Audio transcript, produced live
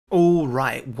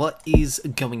Alright, what is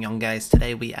going on, guys?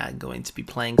 Today we are going to be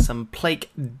playing some Plague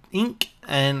Inc.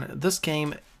 And this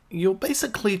game, you're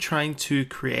basically trying to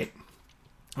create,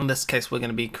 in this case we're going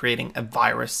to be creating a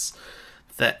virus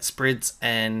that spreads,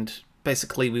 and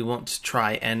basically we want to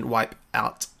try and wipe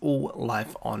out all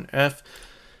life on Earth.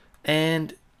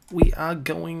 And we are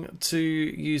going to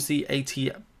use the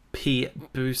ATP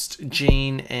boost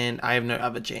gene, and I have no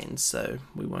other genes, so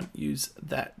we won't use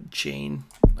that gene.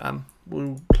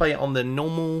 We'll play on the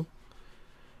normal.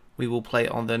 We will play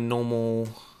on the normal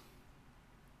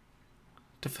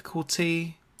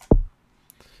difficulty,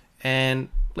 and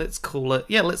let's call it,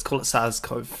 let's call it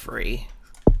SARS-CoV-3.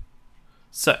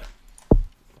 So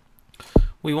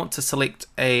we want to select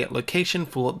a location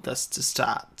for this to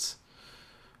start.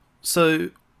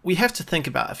 So we have to think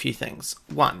about a few things.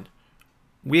 One,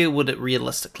 where would it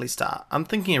realistically start? I'm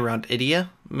thinking around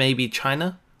India, maybe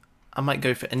China. I might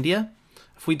go for India.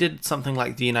 If we did something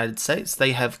like the United States,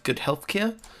 they have good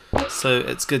healthcare, so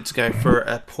it's good to go for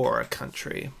a poorer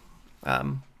country.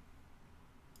 Yeah.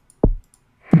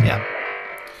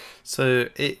 So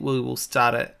we will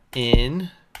start it in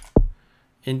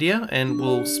India, and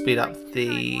we'll speed up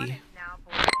the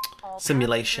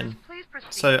simulation.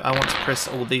 So I want to press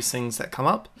all these things that come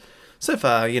up. So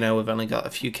far, you know, we've only got a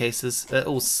few cases. It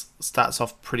all starts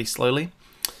off pretty slowly.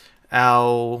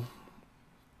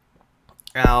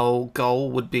 Our goal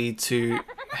would be to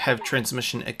have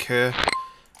transmission occur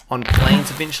on planes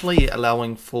eventually,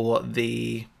 allowing for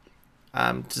the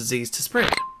disease to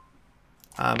spread.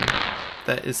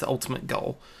 That is the ultimate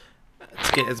goal,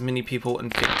 to get as many people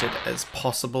infected as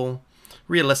possible.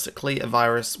 Realistically, a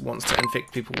virus wants to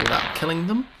infect people without killing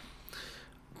them,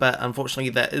 but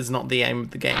unfortunately that is not the aim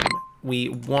of the game. We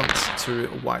want to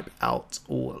wipe out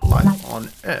all life on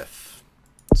Earth.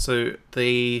 So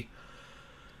the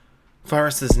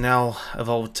virus has now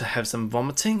evolved to have some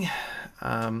vomiting.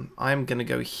 I'm going to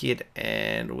go ahead,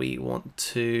 and we want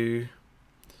to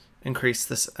increase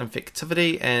this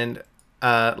infectivity and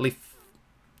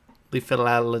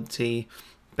lethality,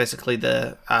 basically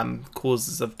the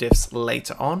causes of deaths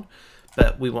later on,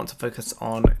 but we want to focus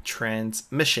on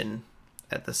transmission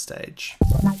at this stage.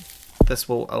 This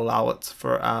will allow it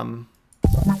for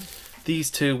these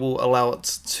two will allow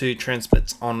it to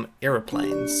transmit on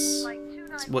aeroplanes,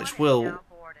 which will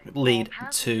lead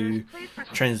to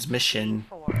transmission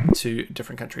to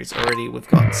different countries. Already we've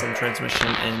got some transmission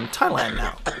in Thailand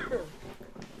now,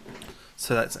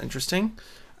 so that's interesting.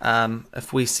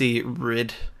 If we see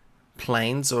red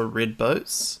planes or red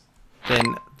boats,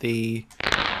 then the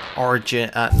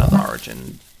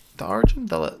the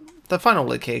final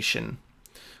location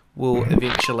will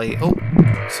eventually,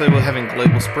 so we're having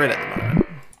global spread at the moment.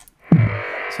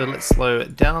 So let's slow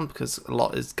it down because a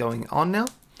lot is going on now.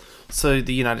 So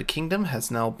the United Kingdom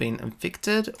has now been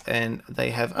infected, and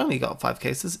they have only got 5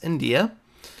 cases. India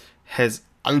has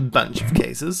a bunch of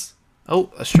cases.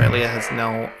 Australia has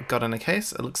now gotten a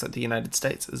case. It looks like the United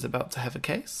States is about to have a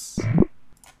case.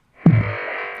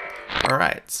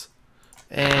 Alright.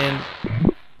 And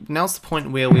now's the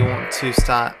point where we want to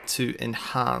start to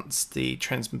enhance the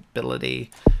transmissibility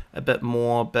a bit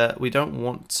more, but we don't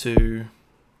want to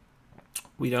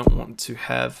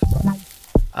have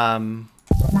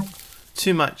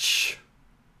too much.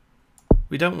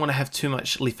 We don't want to have too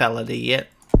much lethality yet.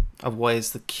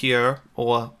 Otherwise, the cure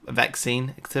or a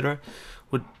vaccine, etc.,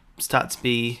 would start to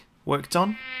be worked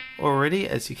on already,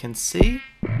 as you can see.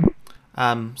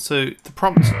 So the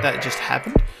prompt that just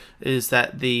happened is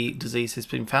that the disease has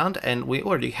been found, and we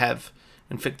already have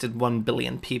infected 1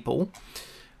 billion people.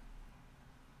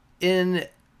 In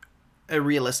a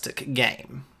realistic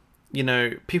game, you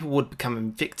know, people would become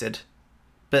infected,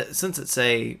 but since it's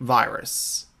a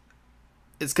virus,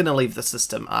 it's going to leave the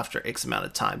system after X amount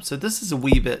of time. So this is a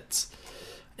wee bit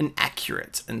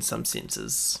inaccurate in some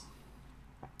senses.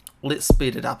 Let's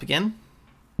speed it up again.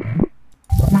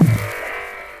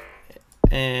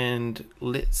 And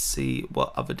let's see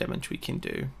what other damage we can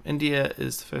do. India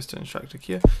is the first to instruct a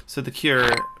cure. So the cure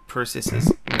process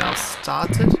is now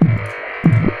started.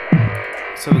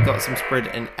 So we've got some spread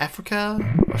in Africa,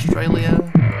 Australia.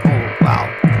 Oh, wow.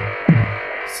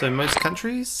 So most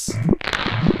countries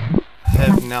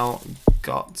have now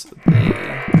got the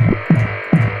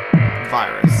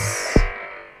virus.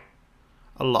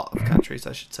 A lot of countries,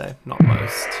 I should say, not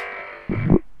most.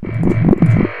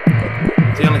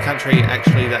 The only country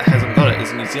actually that hasn't got it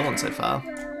is New Zealand so far.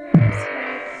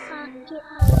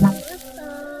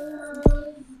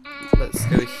 Let's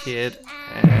go ahead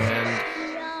and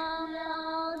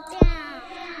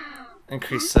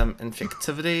increase some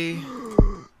infectivity.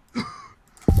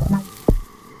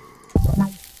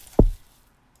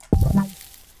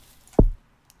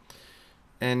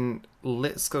 and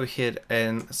let's go ahead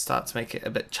and start to make it a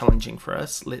bit challenging for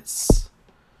us. Let's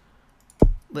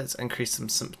increase some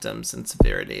symptoms and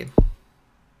severity.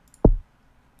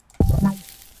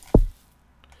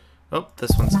 Oh,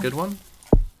 this one's a good one,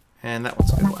 and that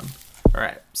one's a good one.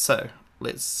 Alright, so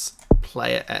let's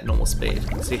play it at normal speed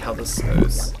and see how this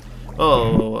goes.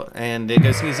 Oh, and there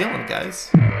goes New Zealand,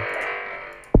 guys.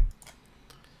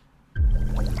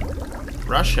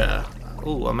 Russia.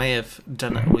 Oh, I may have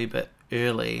done it a wee bit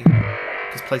early,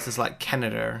 because places like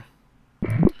Canada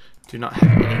do not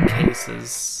have any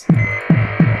cases.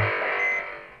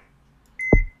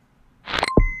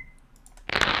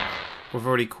 We've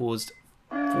already caused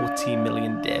 40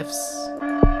 million deaths.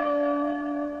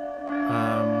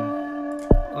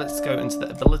 Let's go into the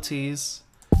abilities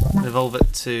and evolve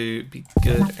it to be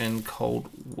good in cold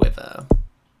weather.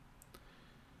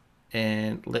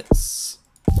 And let's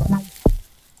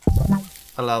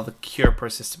allow the cure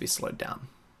process to be slowed down.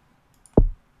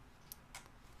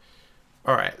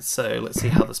 Alright, so let's see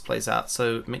how this plays out.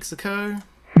 So Mexico,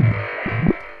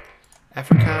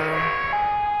 Africa.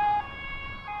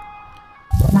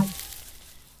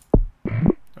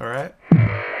 Alright.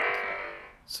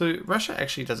 So Russia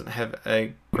actually doesn't have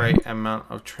a great amount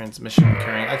of transmission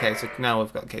occurring. Okay, so now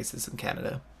we've got cases in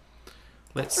Canada.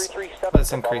 Let's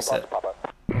increase it.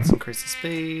 Let's increase the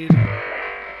speed.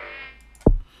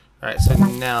 Alright, so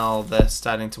now they're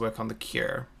starting to work on the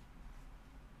cure.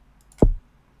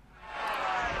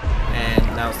 And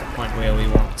now's the point where we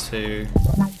want to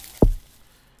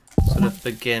sort of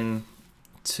begin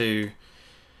to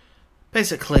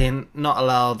basically not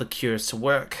allow the cures to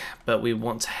work, but we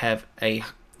want to have a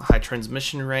high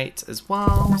transmission rate as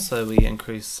well, so we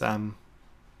increase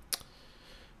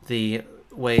the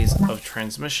ways of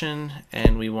transmission,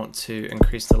 and we want to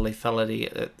increase the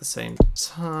lethality at the same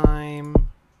time.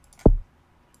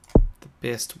 The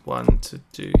best one to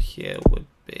do here would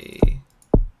be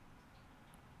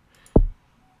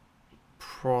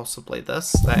possibly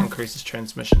this. That increases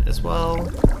transmission as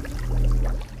well.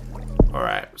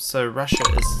 Alright, so Russia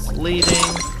is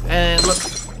leading, and look,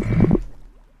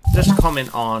 just to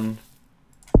comment on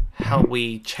how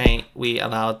we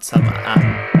allowed some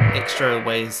extra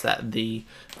ways that the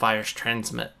virus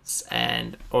transmits,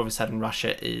 and all of a sudden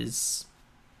Russia is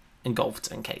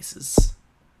engulfed in cases.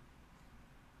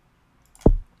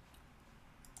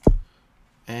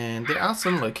 And there are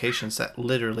some locations that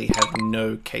literally have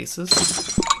no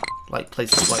cases, like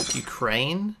places like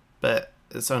Ukraine, but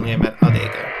it's only a matter. Oh, there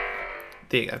you go.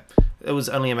 There you go. It was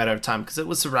only a matter of time because it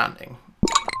was surrounding.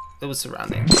 It was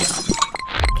surrounding the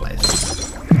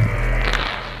place.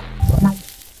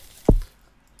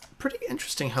 Pretty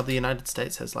interesting how the United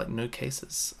States has like no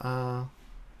cases.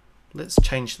 Let's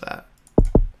change that.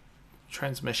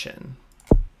 Transmission.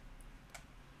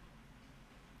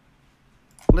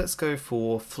 Let's go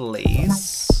for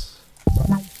fleas,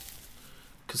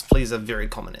 because fleas are very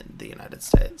common in the United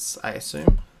States, I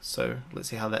assume. So let's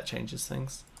see how that changes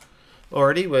things.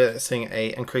 Already we're seeing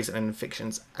a increase in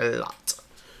infections a lot.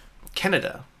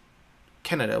 Canada,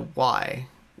 why?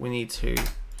 We need to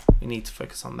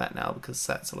focus on that now, because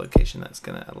that's a location that's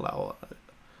going to allow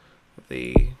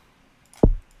the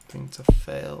thing to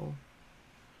fail.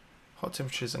 Hot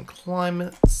temperatures and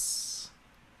climates.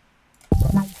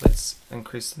 Let's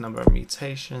increase the number of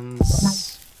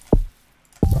mutations.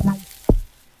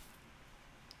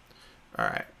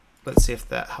 Alright, let's see if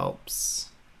that helps.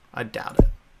 I doubt it.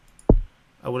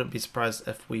 I wouldn't be surprised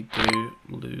if we do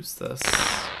lose this,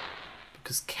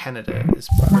 because Canada is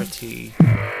pretty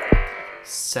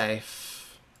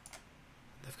safe.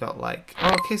 They've got like,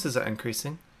 oh, cases are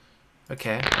increasing.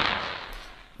 Okay.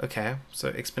 Okay,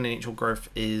 so exponential growth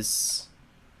is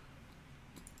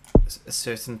a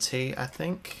certainty, I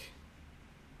think.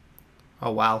 Oh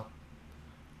wow.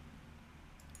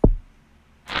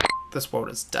 This world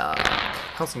is dark.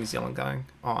 How's New Zealand going?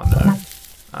 Oh no.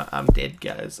 I'm dead,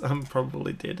 guys. I'm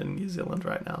probably dead in New Zealand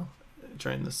right now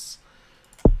during this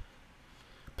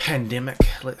pandemic.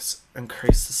 Let's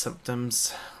increase the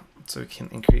symptoms so we can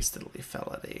increase the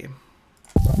lethality.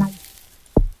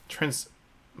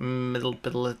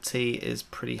 Transmittability is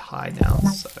pretty high now,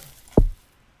 so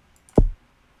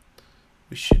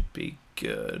we should be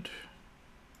good.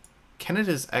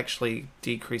 Canada's actually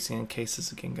decreasing in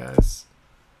cases again, guys.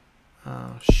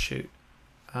 Oh, shoot.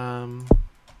 Alright.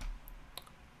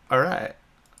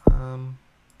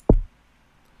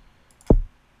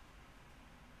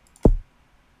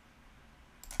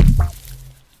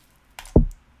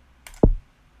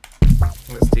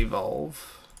 Let's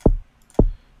devolve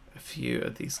a few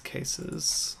of these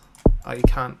cases. Oh, you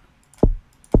can't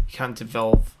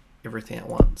devolve everything at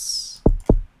once,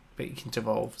 but you can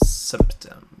devolve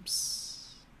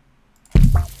symptoms.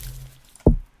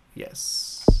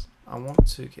 Yes, I want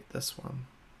to get this one.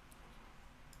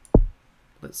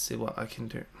 Let's see what I can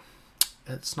do.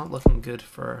 It's not looking good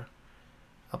for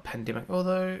a pandemic,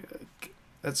 although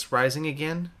it's rising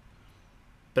again,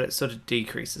 but it sort of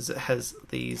decreases. It has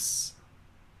these...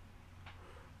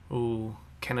 Ooh,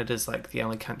 Canada's like the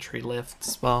only country left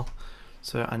as well,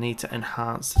 so I need to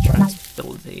enhance the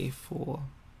transmissibility for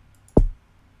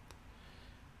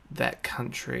that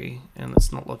country, and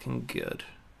it's not looking good.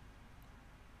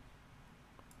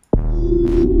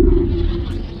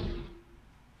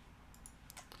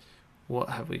 What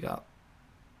have we got?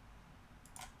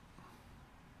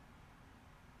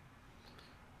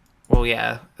 Well,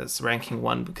 yeah, it's ranking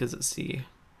 1 because it's the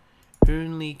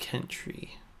only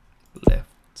country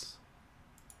left.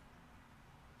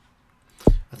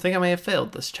 I think I may have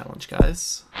failed this challenge,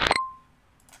 guys.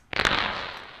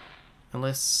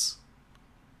 Unless...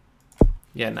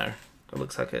 Yeah, no. It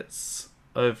looks like it's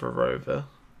over. It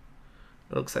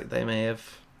looks like they may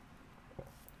have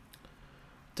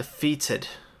defeated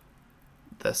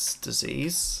this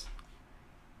disease.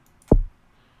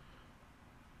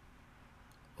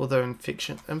 Although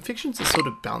infections are sort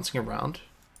of bouncing around.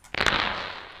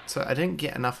 So I didn't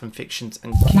get enough infections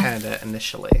in Canada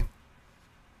initially.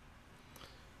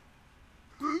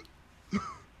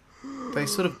 They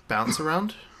sort of bounce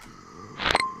around.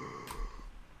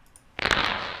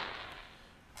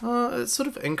 It's sort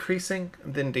of increasing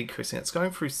and then decreasing. It's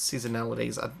going through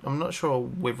seasonalities. I'm not sure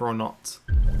whether or not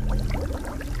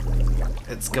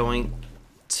it's going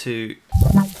to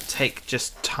take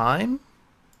just time,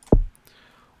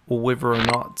 or whether or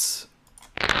not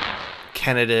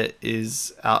Canada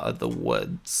is out of the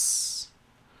woods.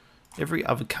 Every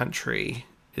other country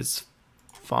is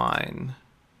fine.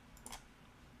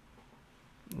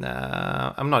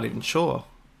 Nah, I'm not even sure.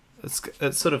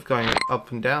 It's sort of going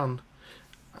up and down.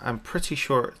 I'm pretty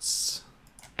sure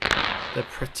they're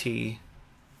pretty...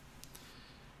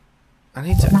 I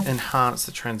need to enhance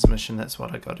the transmission, that's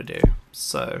what I gotta do.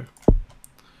 So,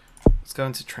 let's go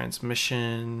into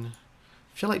transmission.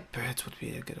 I feel like birds would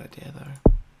be a good idea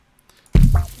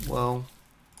though. Well,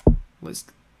 let's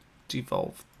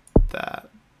devolve that.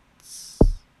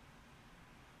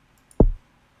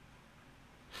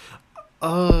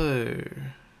 Oh.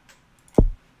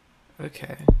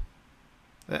 Okay.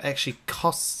 That actually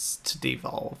costs to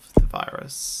devolve the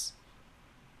virus.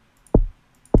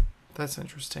 That's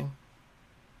interesting.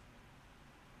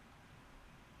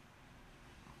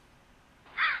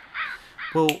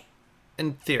 Well,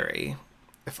 in theory,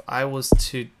 if I was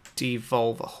to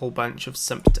devolve a whole bunch of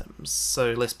symptoms,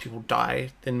 so less people die,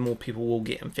 then more people will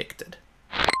get infected.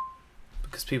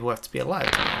 Because people have to be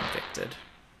alive to get infected.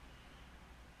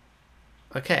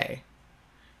 Okay.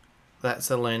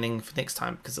 That's a learning for next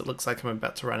time, because it looks like I'm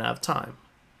about to run out of time.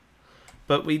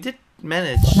 But we did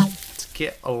manage to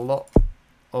get a lot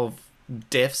of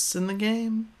deaths in the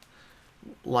game.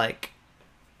 Like,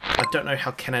 I don't know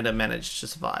how Canada managed to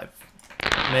survive.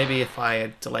 Maybe if I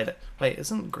had delayed it. Wait,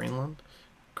 isn't Greenland?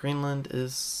 Greenland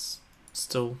is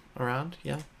still around,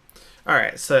 yeah.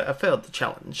 Alright, so I failed the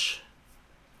challenge.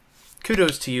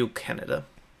 Kudos to you, Canada.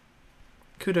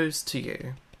 Kudos to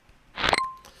you.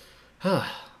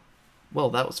 Well,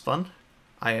 that was fun.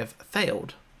 I have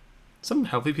failed. Some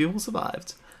healthy people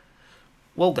survived.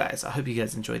 Well guys, I hope you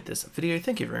guys enjoyed this video.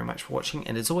 Thank you very much for watching,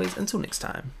 and as always, until next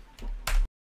time.